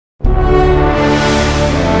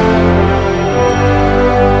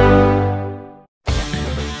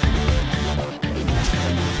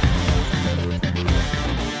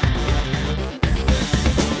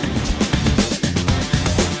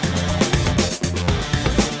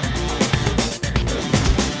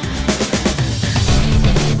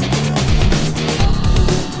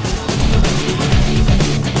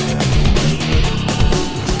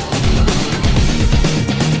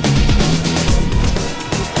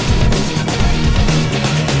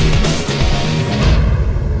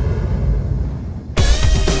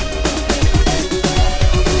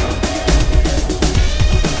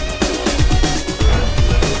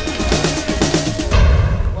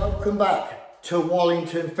to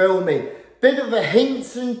Wallington filming. Bit of a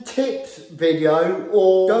hints and tips video,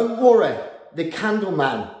 or don't worry, the candle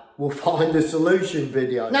man will find a solution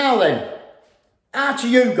video. Now then, out to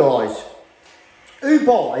you guys. Who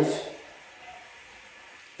buys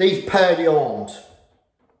these Purdy arms?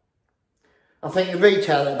 I think they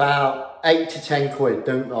retail at about 8 to 10 quid,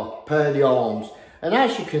 don't they? Purdy arms. And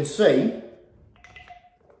as you can see,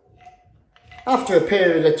 after a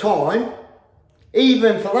period of time,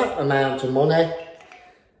 even for that amount of money,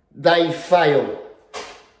 they fail,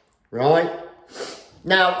 right?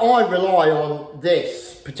 Now, I rely on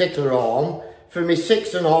this particular arm for my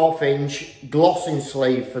 6.5 inch glossing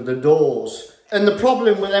sleeve for the doors. And the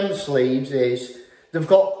problem with them sleeves is they've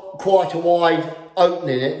got quite a wide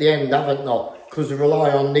opening at the end, haven't they? Because they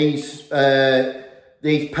rely on these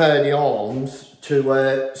Purdy arms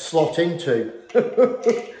to slot into.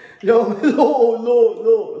 Look.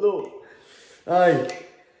 Hey.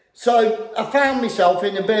 So I found myself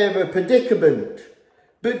in a bit of a predicament.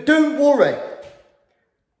 But don't worry.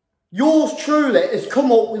 Yours truly has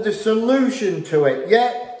come up with a solution to it.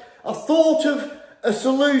 Yeah, I thought of a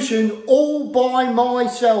solution all by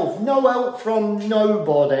myself. No help from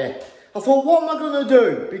nobody. I thought, what am I going to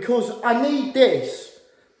do? Because I need this.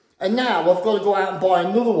 And now I've got to go out and buy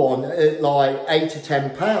another one at like £8 to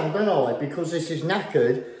 £10, don't I? Because this is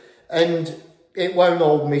knackered and it won't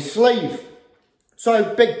hold my sleeve.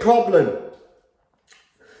 So, big problem.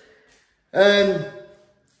 And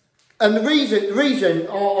the reason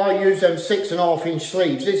I use them 6.5 inch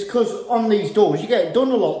sleeves is because on these doors you get it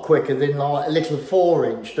done a lot quicker than like a little 4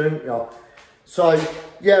 inch, don't you? So,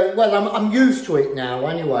 yeah, well, I'm used to it now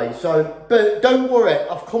anyway. So, but don't worry,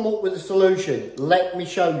 I've come up with a solution. Let me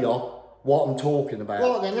show you what I'm talking about.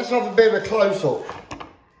 Right then, let's have a bit of a close up.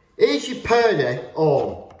 Here's your Purdy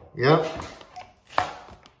arm, yeah?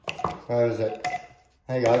 Where is it?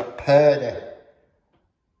 There you go, Purdy.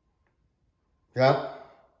 Yeah.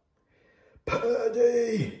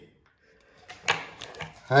 Purdy.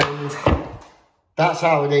 And that's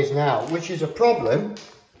how it is now, which is a problem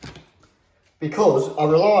because I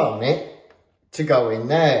rely on it to go in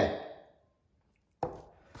there.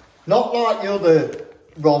 Not like the other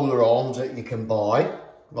roller arms that you can buy,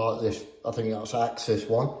 like this, I think that's Axis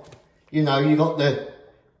one. You know, you got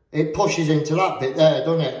it pushes into that bit there,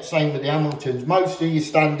 doesn't it? Same with the Hamiltons. Most of your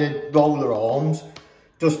standard roller arms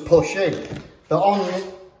just push in. But on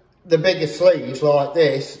the bigger sleeves like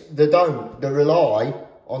this, they don't. They rely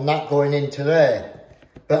on that going into there.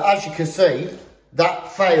 But as you can see,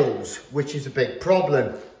 that fails, which is a big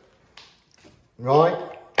problem. Right?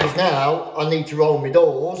 Because now I need to roll my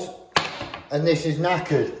doors and this is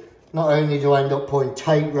knackered. Not only do I end up putting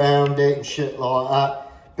tape round it and shit like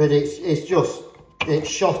that, but it's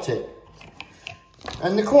shot it.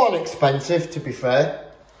 And they're quite expensive, to be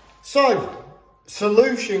fair. So,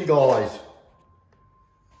 solution, guys.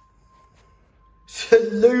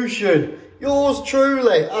 Solution. Yours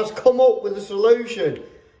truly has come up with a solution.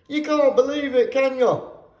 You can't believe it, can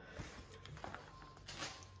you?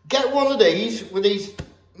 Get one of these with these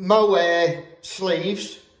mohair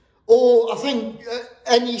sleeves, or I think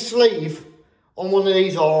any sleeve on one of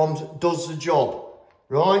these arms does the job,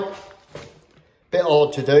 right? Bit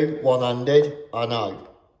hard to do, one-handed, I know.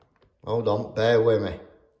 Hold on, bear with me.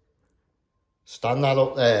 Stand that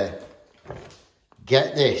up there.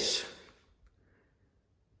 Get this.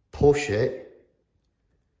 Push it.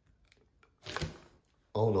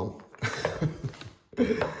 Hold on.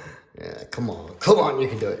 Yeah, come on, you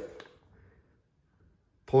can do it.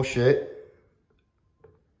 Push it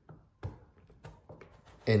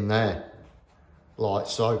in there, like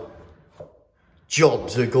so.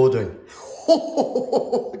 Job's a good one.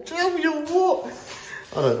 Tell you what,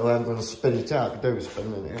 I don't know how I'm going to spin it out. I could do with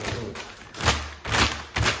spinning it out.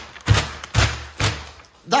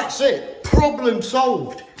 That's it. Problem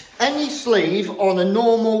solved. Any sleeve on a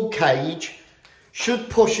normal cage should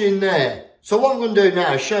push in there. So what I'm going to do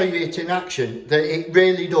now is show you it in action, that it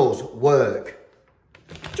really does work.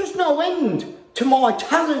 Just no end to my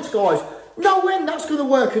talents, guys. No end. That's going to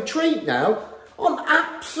work a treat now. I'm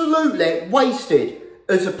absolutely wasted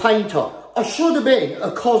as a painter. I should have been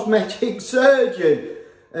a cosmetic surgeon.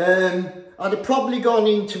 I'd have probably gone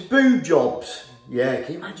into boob jobs. Yeah,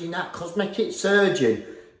 can you imagine that? Cosmetic surgeon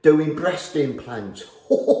doing breast implants.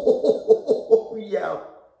 Yeah,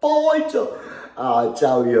 fighter. I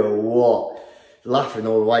tell you what, laughing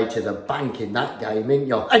all the way to the bank in that game, ain't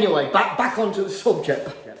you? Anyway, back onto the subject.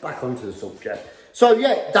 Back onto the subject. So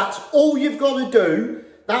yeah, that's all you've got to do.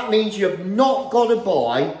 That means you've not got to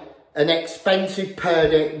buy an expensive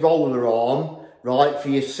Purdy roller arm, right, for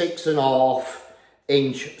your 6.5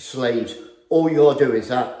 inch sleeves. All you got to do is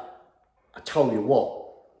that. I tell you what,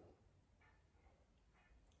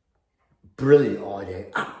 brilliant idea,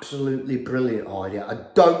 absolutely brilliant idea. I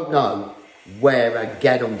don't know where I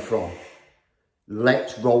get them from.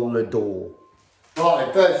 Let's roll the door.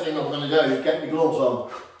 Right, first thing I'm going to do is get my gloves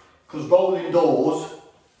on, because rolling doors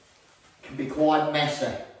can be quite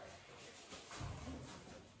messy.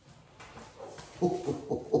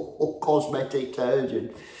 Cosmetic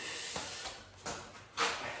detergent.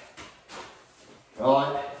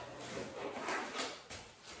 Right.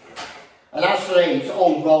 And that's these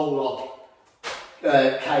old roller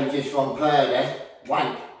cages from Purdy.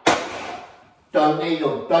 Wank. Don't need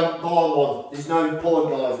them. Don't buy one. There's no point,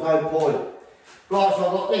 guys. No point. Right, so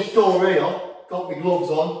I've got this door here. Got my gloves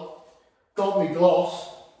on. Got my gloss.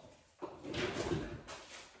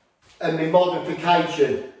 And my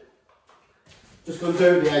modification. Just going to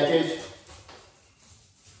do the edges.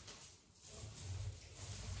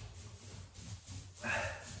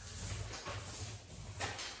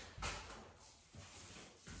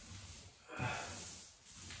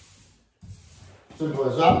 Simple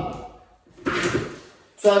as that.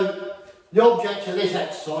 So the object of this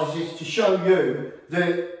exercise is to show you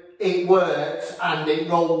that it works and it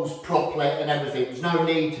rolls properly and everything. There's no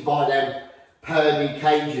need to buy them Purdy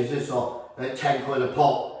cages, is there, at 10 quid a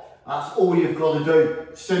pop. That's all you've got to do.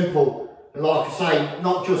 Simple. And like I say,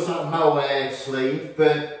 not just that mohair sleeve,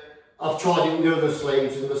 but I've tried it with the other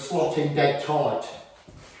sleeves and they're slotting dead tight.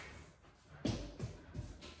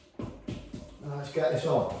 Now let's get this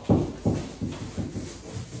on.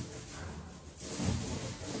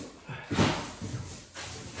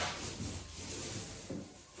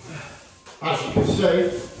 As you can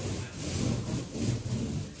see,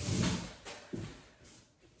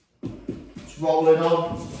 it's rolling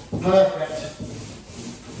on perfect.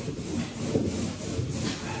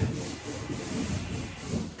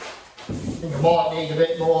 I think I might need a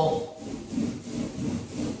bit more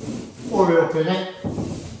hurry up in it.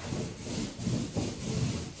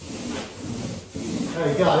 There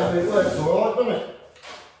you go, it works alright, doesn't it?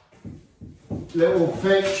 Little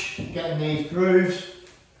fitch, getting these grooves.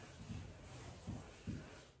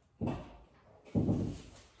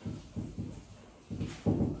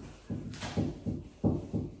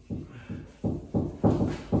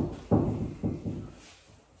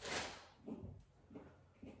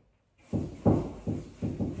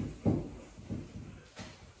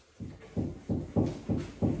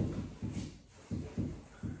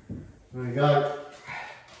 There we go.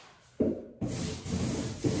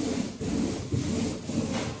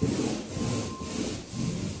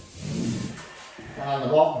 Down the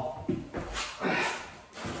bottom.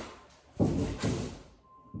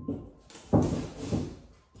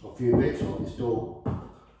 A few bits on this door.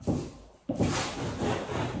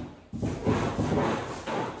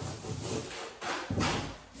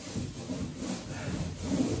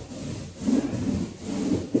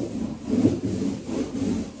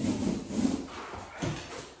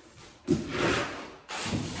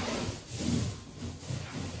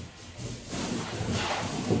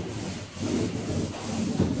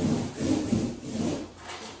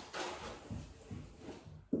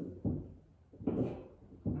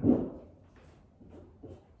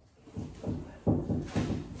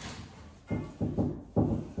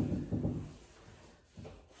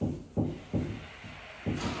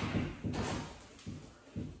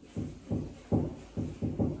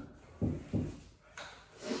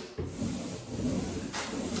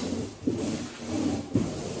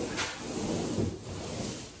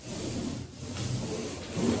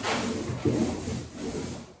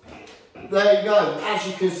 There you go, as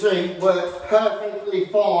you can see, works perfectly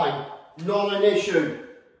fine, not an issue.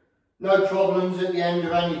 No problems at the end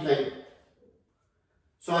or anything.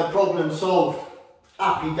 So problem solved,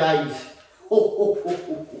 happy days.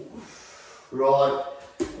 Right.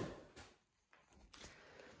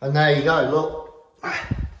 And there you go, look.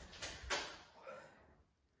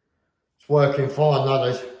 It's working fine, that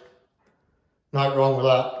is. Nothing wrong with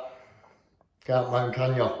that. Can't moan,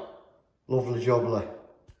 can you? Lovely job there.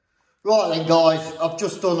 Right then guys, I've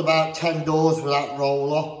just done about 10 doors with that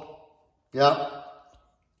roller. Yeah.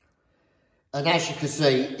 And as you can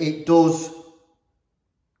see, it does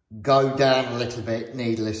go down a little bit,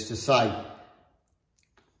 needless to say.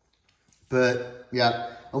 But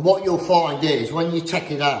yeah, and what you'll find is when you take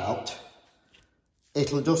it out,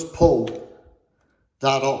 it'll just pull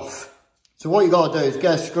that off. So what you got to do is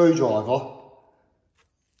get a screwdriver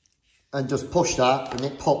and just push that and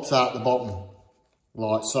it pops out the bottom,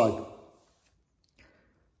 like so.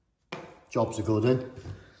 Job's a good one.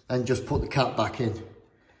 And just put the cap back in.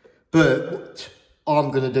 But I'm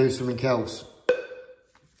going to do something else.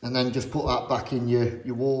 And then just put that back in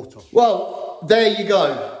your water. Well, there you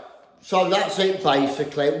go. So that's it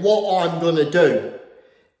basically. What I'm going to do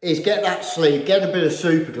is get that sleeve, get a bit of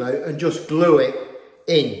super glue and just glue it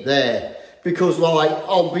in there. Because like,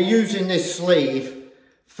 I'll be using this sleeve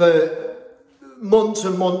for months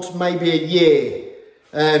and months, maybe a year.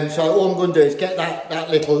 So all I'm going to do is get that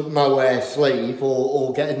little mohair sleeve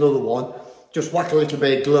or get another one. Just whack a little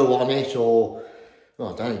bit of glue on it, or,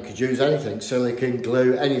 well, I don't know, you could use anything, silicone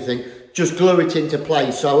glue, anything. Just glue it into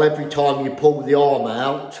place so every time you pull the arm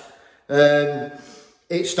out,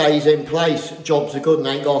 it stays in place. Jobs are good, and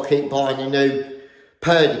ain't got to keep buying a new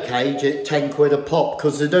Purdy cage at 10 quid a pop,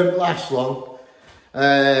 because they don't last long.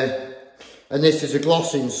 And this is a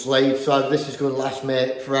glossing sleeve, so this is going to last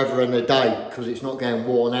me forever and a day, because it's not getting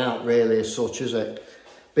worn out really as such, is it?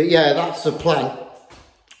 But yeah, that's the plan.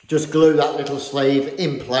 Just glue that little sleeve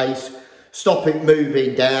in place, stop it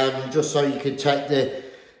moving down, just so you can take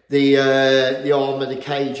the arm of the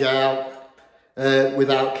cage out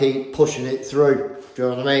without keep pushing it through. Do you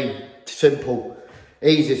know what I mean? Simple,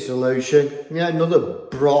 easy solution. Yeah, another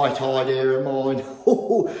bright idea of mine,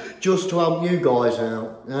 just to help you guys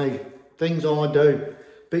out. Hey, things I do.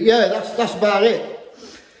 But yeah, that's about it.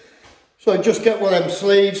 So just get one of them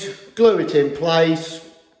sleeves, glue it in place,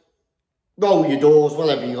 roll your doors,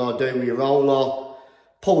 whatever you're going to do with your roller,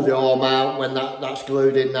 pull the arm out when that's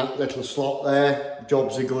glued in that little slot there.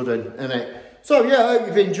 Jobs are good, isn't it? So yeah, I hope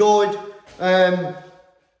you've enjoyed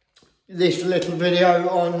this little video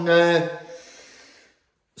on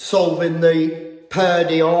solving the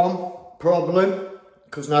Purdy arm problem,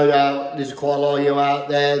 because no doubt there's quite a lot of you out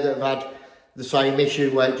there that have had the same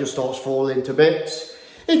issue where it just starts falling to bits.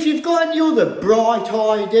 If you've got any other bright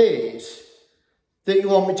ideas that you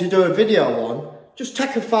want me to do a video on, just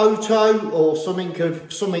take a photo or something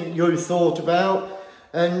of something you thought about,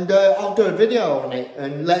 and I'll do a video on it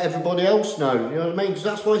and let everybody else know. You know what I mean? Because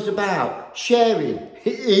that's what it's about. Sharing.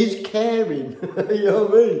 It is caring. You know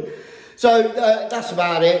what I mean? So that's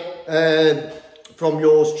about it from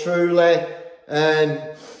yours truly.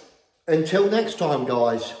 Until next time,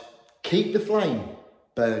 guys, keep the flame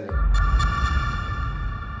burning.